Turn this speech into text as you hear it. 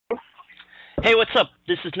Hey, what's up?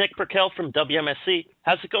 This is Nick Burkell from WMSC.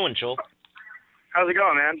 How's it going, Joel? How's it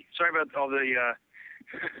going, man? Sorry about all the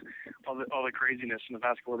all the craziness in the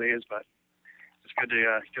past couple of days, but it's good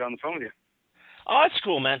to get on the phone with you. Oh, that's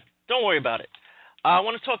cool, man. Don't worry about it. I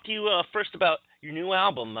want to talk to you first about your new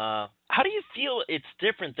album. How do you feel it's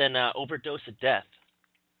different than Overdose of Death?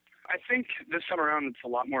 I think this time around it's a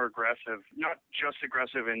lot more aggressive, not just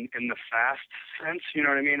aggressive in the fast sense, you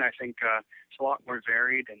know what I mean? I think it's a lot more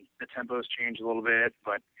varied and the tempos change a little bit,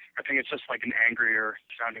 but I think it's just like an angrier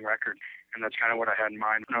sounding record, and that's kind of what I had in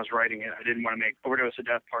mind when I was writing it. I didn't want to make Overdose of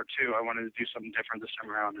Death Part 2. I wanted to do something different this time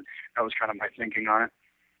around, and that was kind of my thinking on it.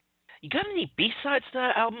 You got any B-sides to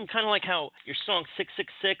that album? Kind of like how your song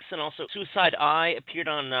 666 and also Suicide Eye appeared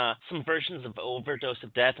on some versions of Overdose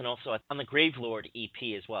of Death and also on the Gravelord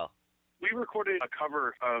EP as well. We recorded a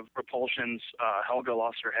cover of Repulsion's Helga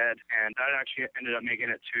Lost Her Head, and that actually ended up making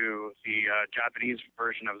it to the Japanese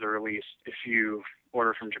version of the release. If you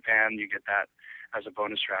order from Japan, you get that as a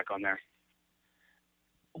bonus track on there.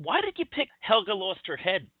 Why did you pick Helga Lost Her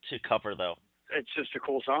Head to cover, though? It's just a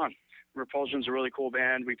cool song. Repulsion's a really cool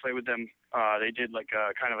band. We played with them. They did like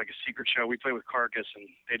a kind of like a secret show. We played with Carcass, and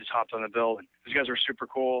they just hopped on the bill. And these guys were super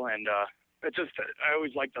cool, and it's just I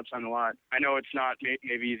always liked that song a lot. I know it's not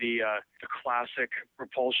maybe the classic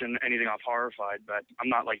Repulsion, anything off Horrified, but I'm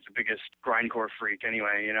not like the biggest grindcore freak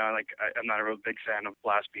anyway. You know, like I'm not a real big fan of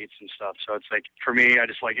blast beats and stuff. So it's like for me, I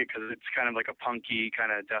just like it because it's kind of like a punky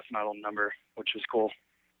kind of death metal number, which is cool.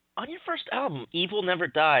 On your first album, Evil Never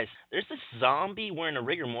Dies, there's this zombie wearing a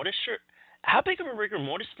Rigor Mortis shirt. How big of a Rigor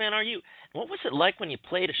Mortis fan are you? And what was it like when you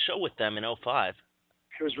played a show with them in '05?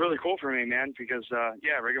 It was really cool for me, man, because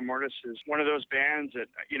Rigor Mortis is one of those bands that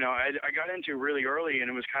I got into really early,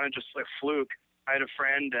 and it was kind of just like fluke. I had a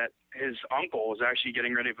friend that his uncle was actually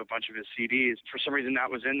getting rid of a bunch of his CDs. For some reason,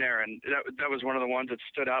 that was in there, and that was one of the ones that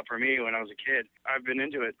stood out for me when I was a kid. I've been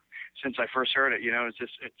into it since I first heard it. You know, it's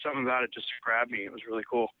something about it just grabbed me. It was really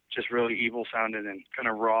cool, just really evil sounding and kind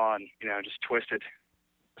of raw and just twisted.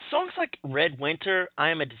 Songs like Red Winter, I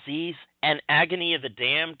Am a Disease, and Agony of the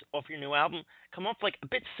Damned off your new album come off like a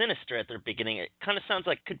bit sinister at their beginning. It kind of sounds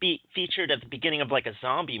like could be featured at the beginning of like a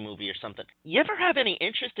zombie movie or something. You ever have any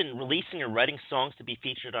interest in releasing or writing songs to be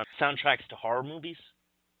featured on soundtracks to horror movies?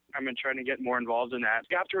 I've been trying to get more involved in that.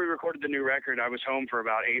 After we recorded the new record, I was home for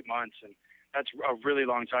about 8 months, and that's a really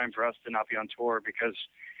long time for us to not be on tour because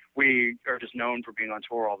we are just known for being on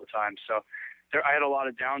tour all the time. So I had a lot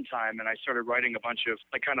of downtime, and I started writing a bunch of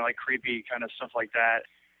kind of creepy kind of stuff like that.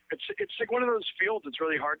 It's like one of those fields that's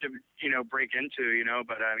really hard to break into,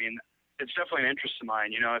 but I mean it's definitely an interest of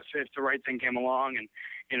mine. If the right thing came along and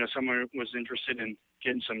someone was interested in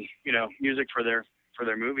getting some music for their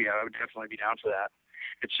movie, I would definitely be down for that.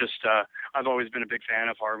 It's just I've always been a big fan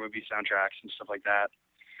of horror movie soundtracks and stuff like that,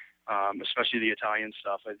 especially the Italian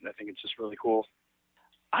stuff. I think it's just really cool.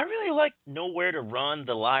 I really like Nowhere to Run,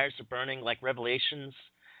 The Liars Are Burning, like Revelations,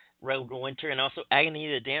 Red Winter, and also Agony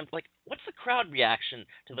of the Damned. Like, what's the crowd reaction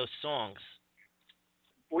to those songs?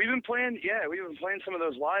 We've been playing some of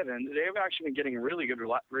those live, and they've actually been getting really good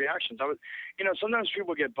reactions. Sometimes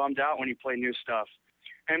people get bummed out when you play new stuff,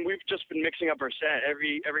 and we've just been mixing up our set.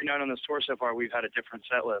 Every night on this tour so far, we've had a different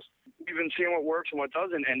set list. We've been seeing what works and what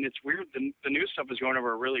doesn't, and it's weird. The new stuff is going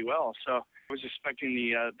over really well. So I was expecting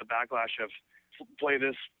the backlash of play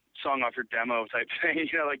this song off your demo type thing,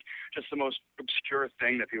 like just the most obscure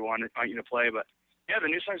thing that people want you to play. But yeah, the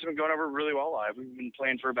new songs have been going over really well live. We've been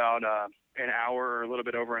playing for about an hour or a little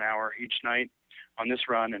bit over an hour each night on this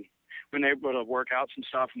run, and we've been able to work out some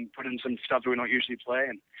stuff and put in some stuff that we don't usually play.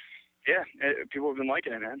 And yeah, people have been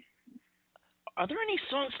liking it, man. Are there any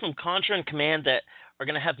songs from Conjure and Command that are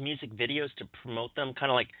going to have music videos to promote them,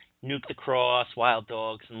 kind of like Nuke the Cross, Wild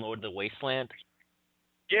Dogs, and Lord of the Wasteland?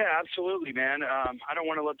 Yeah, absolutely, man. I don't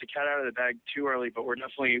want to let the cat out of the bag too early, but we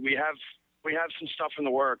have some stuff in the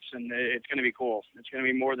works, and it's going to be cool. It's going to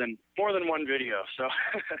be more than one video, so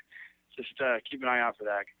just keep an eye out for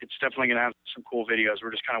that. It's definitely going to have some cool videos.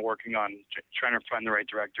 We're just kind of working on trying to find the right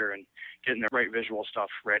director and getting the right visual stuff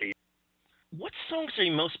ready. What songs are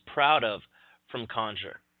you most proud of from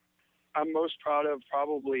Conjure? I'm most proud of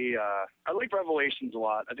probably I like Revelations a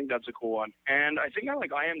lot. I think that's a cool one, and I think I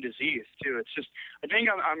like I Am Disease too. It's just I think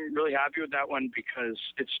I'm really happy with that one because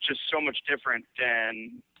it's just so much different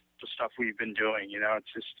than the stuff we've been doing.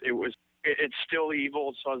 It's still evil.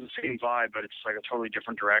 It still has the same vibe, but it's like a totally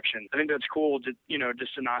different direction. I think that's cool to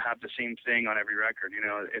just to not have the same thing on every record.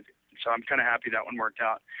 So I'm kind of happy that one worked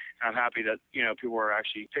out, and I'm happy that people are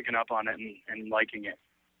actually picking up on it and liking it.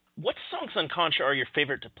 What songs on Contra are your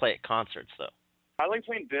favorite to play at concerts, though? I like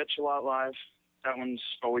playing Bitch a lot live. That one's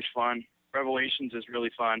always fun. Revelations is really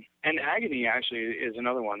fun, and Agony actually is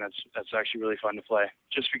another one that's actually really fun to play.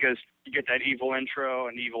 Just because you get that evil intro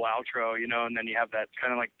and evil outro, and then you have that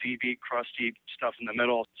kind of like D-beat, crusty stuff in the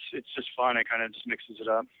middle. It's just fun. It kind of just mixes it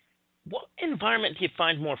up. What environment do you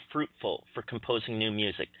find more fruitful for composing new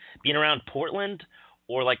music? Being around Portland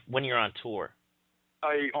or like when you're on tour?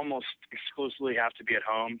 I almost exclusively have to be at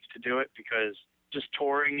home to do it because just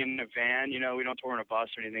touring in a van, we don't tour in a bus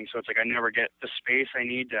or anything, so it's like I never get the space I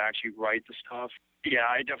need to actually write the stuff.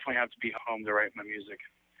 Yeah, I definitely have to be home to write my music.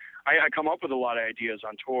 I come up with a lot of ideas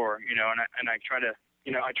on tour, and I try to,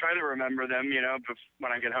 I try to remember them,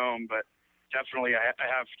 when I get home, but definitely I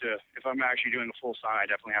have to, if I'm actually doing a full song, I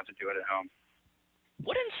definitely have to do it at home.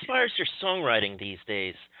 What inspires your songwriting these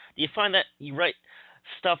days? Do you find that you write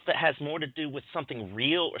stuff that has more to do with something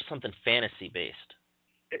real or something fantasy-based?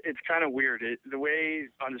 It's kind of weird. The way,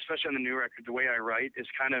 especially on the new record, the way I write is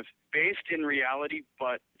kind of based in reality,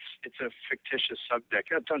 but it's a fictitious subject.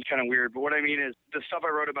 That sounds kind of weird, but what I mean is the stuff I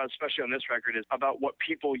wrote about, especially on this record, is about what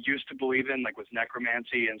people used to believe in, like with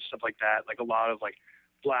necromancy and stuff like that, like a lot of like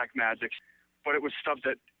black magic. But it was stuff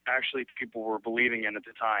that actually people were believing in at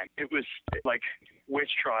the time. It was like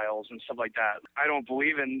witch trials and stuff like that. I don't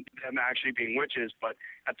believe in them actually being witches, but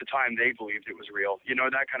at the time they believed it was real,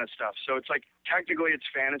 that kind of stuff. So it's like technically it's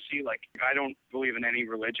fantasy. Like I don't believe in any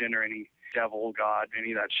religion or any devil, God,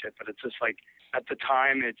 any of that shit, but it's just like at the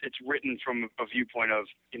time it's written from a viewpoint of,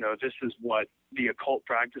 this is what the occult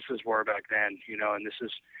practices were back then, and this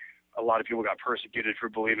is a lot of people got persecuted for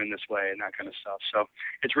believing this way and that kind of stuff. So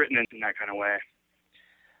it's written in that kind of way.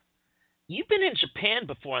 You've been in Japan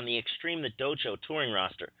before on the Extreme the Dojo touring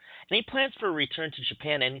roster. Any plans for a return to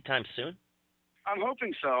Japan anytime soon? I'm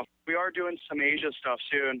hoping so. We are doing some Asia stuff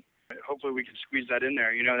soon. Hopefully we can squeeze that in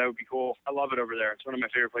there. That would be cool. I love it over there. It's one of my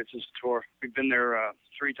favorite places to tour. We've been there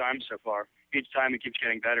 3 times so far. Each time it keeps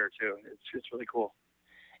getting better too. It's really cool.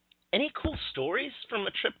 Any cool stories from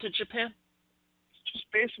a trip to Japan? Just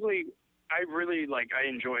basically, I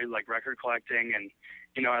enjoy like record collecting, and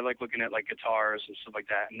I like looking at like guitars and stuff like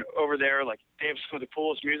that. And over there, like they have some of the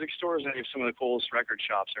coolest music stores and they have some of the coolest record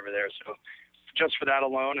shops over there. So just for that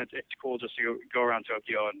alone, it's cool just to go around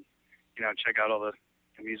Tokyo and check out all the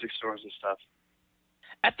music stores and stuff.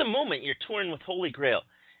 At the moment, you're touring with Holy Grail.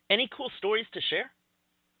 Any cool stories to share?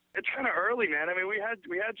 It's kind of early, man. I mean, we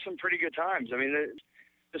had some pretty good times. I mean,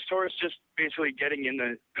 this tour is just basically getting in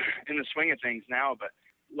the swing of things now. But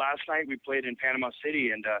last night we played in Panama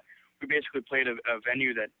City, and we basically played a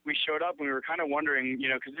venue that we showed up and we were kind of wondering,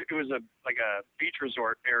 because it was a beach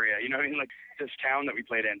resort area, like this town that we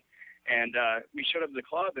played in. And we showed up at the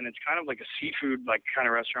club, and it's kind of like a seafood kind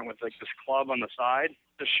of restaurant with like this club on the side.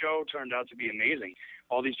 The show turned out to be amazing.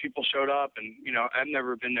 All these people showed up, and I've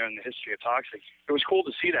never been there in the history of Toxic. It was cool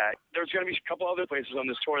to see that. There's going to be a couple other places on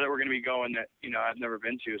this tour that we're going to be going that I've never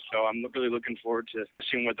been to. So I'm really looking forward to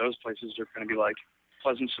seeing what those places are going to be like.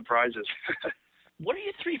 Pleasant surprises. What are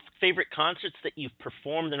your 3 favorite concerts that you've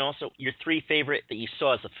performed, and also your 3 favorite that you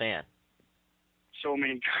saw as a fan? So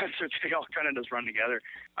many concerts, they all kind of just run together.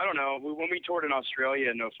 I don't know. When we toured in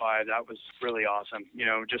Australia in 2005, that was really awesome,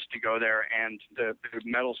 just to go there. And the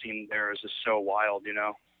metal scene there is just so wild,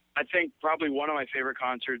 I think probably one of my favorite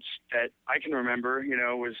concerts that I can remember,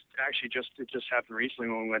 was actually it just happened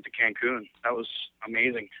recently when we went to Cancun. That was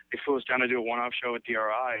amazing. They flew us down to do a one-off show at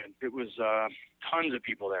DRI, and it was tons of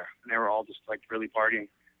people there, and they were all just like really partying.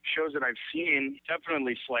 Shows that I've seen,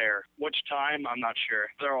 definitely Slayer. Which time, I'm not sure.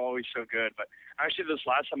 They're always so good. But actually, this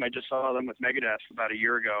last time I just saw them with Megadeth about a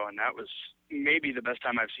year ago, and that was maybe the best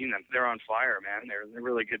time I've seen them. They're on fire, man. They're a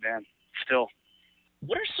really good band, still.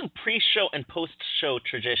 What are some pre-show and post-show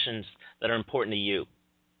traditions that are important to you?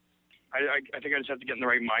 I think I just have to get in the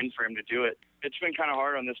right mind frame to do it. It's been kind of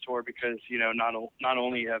hard on this tour because, not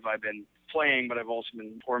only have I been playing, but I've also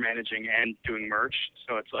been tour managing and doing merch.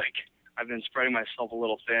 So it's like I've been spreading myself a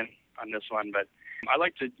little thin on this one, but I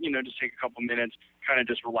like to, just take a couple minutes, kind of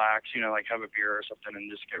just relax, like have a beer or something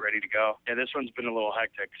and just get ready to go. Yeah, this one's been a little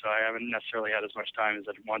hectic, so I haven't necessarily had as much time as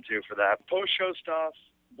I'd want to for that. Post-show stuff,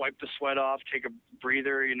 wipe the sweat off, take a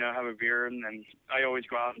breather, have a beer, and then I always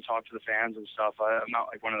go out and talk to the fans and stuff. I'm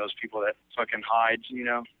not like one of those people that fucking hides,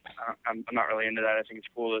 I'm not really into that. I think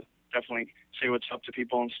it's cool to definitely say what's up to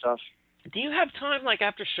people and stuff. Do you have time,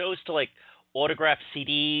 after shows to, autograph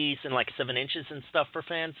CDs and, 7 inches and stuff for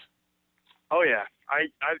fans? Oh, yeah.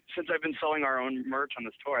 I since I've been selling our own merch on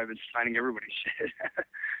this tour, I've been signing everybody's shit.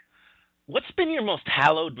 What's been your most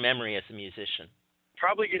hallowed memory as a musician?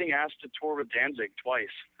 Probably getting asked to tour with Danzig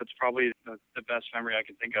twice. That's probably the best memory I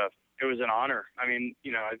can think of. It was an honor. I mean,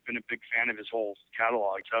 I've been a big fan of his whole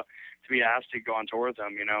catalog. So to be asked to go on tour with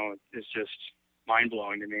him, is just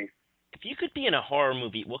mind-blowing to me. If you could be in a horror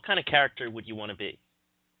movie, what kind of character would you want to be?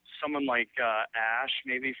 Someone like Ash,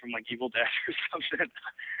 maybe from like Evil Dead or something,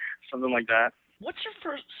 something like that. What's your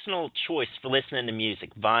personal choice for listening to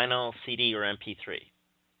music, vinyl, CD, or MP3?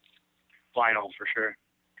 Vinyl for sure.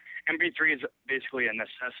 MP3 is basically a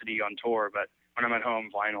necessity on tour, but when I'm at home,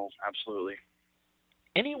 vinyl, absolutely.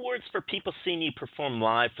 Any words for people seeing you perform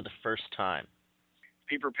live for the first time?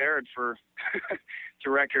 Be prepared for to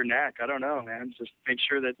wreck your neck. I don't know, man. Just make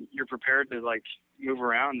sure that you're prepared to like move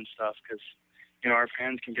around and stuff, because our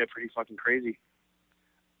fans can get pretty fucking crazy.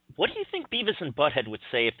 What do you think Beavis and Butthead would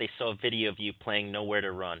say if they saw a video of you playing Nowhere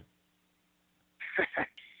to Run?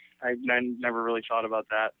 I never really thought about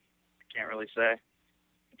that. I can't really say.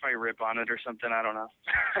 I'd probably rip on it or something. I don't know.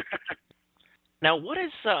 Now, what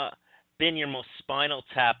has been your most Spinal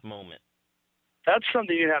Tap moment? That's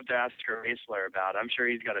something you'd have to ask your bass player about. I'm sure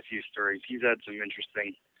he's got a few stories. He's had some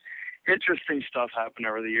interesting stuff happen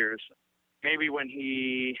over the years. Maybe when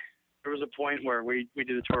there was a point where we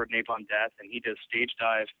did a tour with Napalm Death, and he did a stage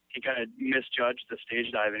dive. He kind of misjudged the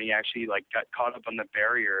stage dive, and he actually like got caught up on the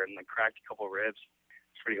barrier and like cracked a couple ribs.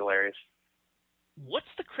 It's pretty hilarious. What's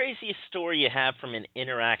the craziest story you have from an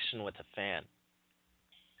interaction with a fan?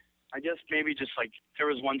 I guess maybe just like there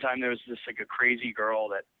was one time there was just like a crazy girl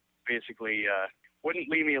that basically wouldn't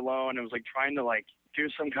leave me alone and was like trying to like do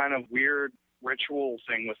some kind of weird ritual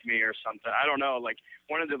thing with me or something. I don't know, like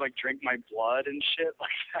wanted to like drink my blood and shit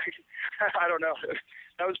like that. I don't know.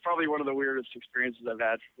 That was probably one of the weirdest experiences I've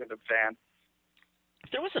had with a fan.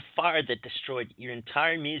 If there was a fire that destroyed your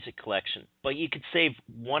entire music collection, but you could save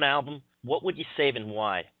one album, what would you save and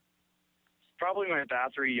why? Probably my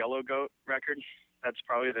Bathory Yellow Goat record. That's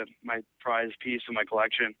probably my prized piece of my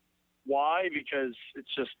collection. Why? Because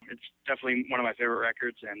it's definitely one of my favorite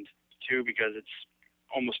records, and two, because it's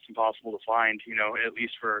almost impossible to find, at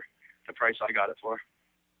least for the price I got it for.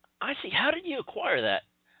 I see. How did you acquire that?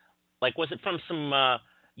 Like, was it from some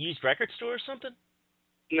used record store or something?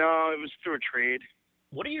 No, it was through a trade.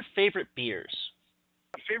 What are your favorite beers?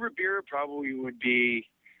 My favorite beer probably would be,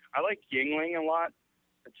 I like Yingling a lot.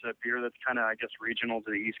 It's a beer that's kind of, I guess, regional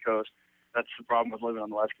to the East Coast. That's the problem with living on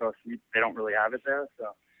the West Coast. They don't really have it there,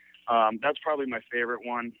 so that's probably my favorite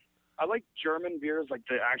one. I like German beers, like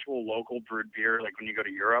the actual local brewed beer, like when you go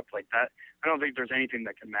to Europe, like that. I don't think there's anything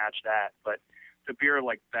that can match that. But the beer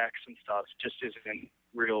like Beck's and stuff just isn't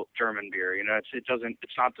real German beer.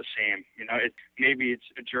 It's not the same. Maybe it's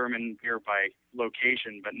a German beer by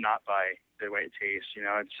location, but not by the way it tastes.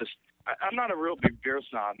 It's just I'm not a real big beer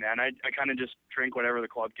snob, man. I kind of just drink whatever the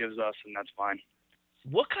club gives us, and that's fine.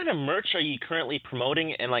 What kind of merch are you currently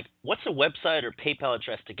promoting, and like, what's a website or PayPal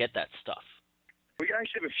address to get that stuff? We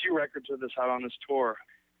actually have a few records of this out on this tour.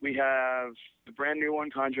 We have the brand new one,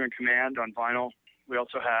 Conjuring Command, on vinyl. We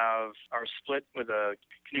also have our split with a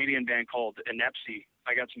Canadian band called Inepsy.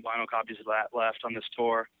 I got some vinyl copies of that left on this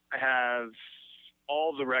tour. I have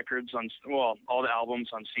all the albums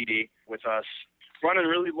on CD with us. Running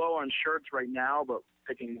really low on shirts right now, but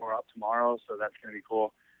picking more up tomorrow, so that's going to be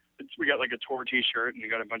cool. We got like a tour T-shirt, and we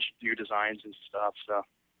got a bunch of new designs and stuff. So,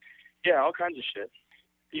 yeah, all kinds of shit.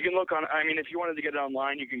 You can look on. If you wanted to get it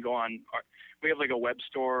online, you can go on. We have like a web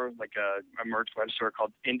store, like a merch web store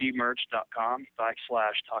called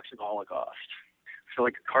indiemerch.com/Toxic Holocaust. I feel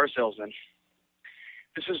like a car salesman.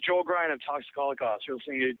 This is Joel Grine of Toxic Holocaust. You're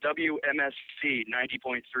listening to WMSC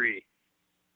 90.3.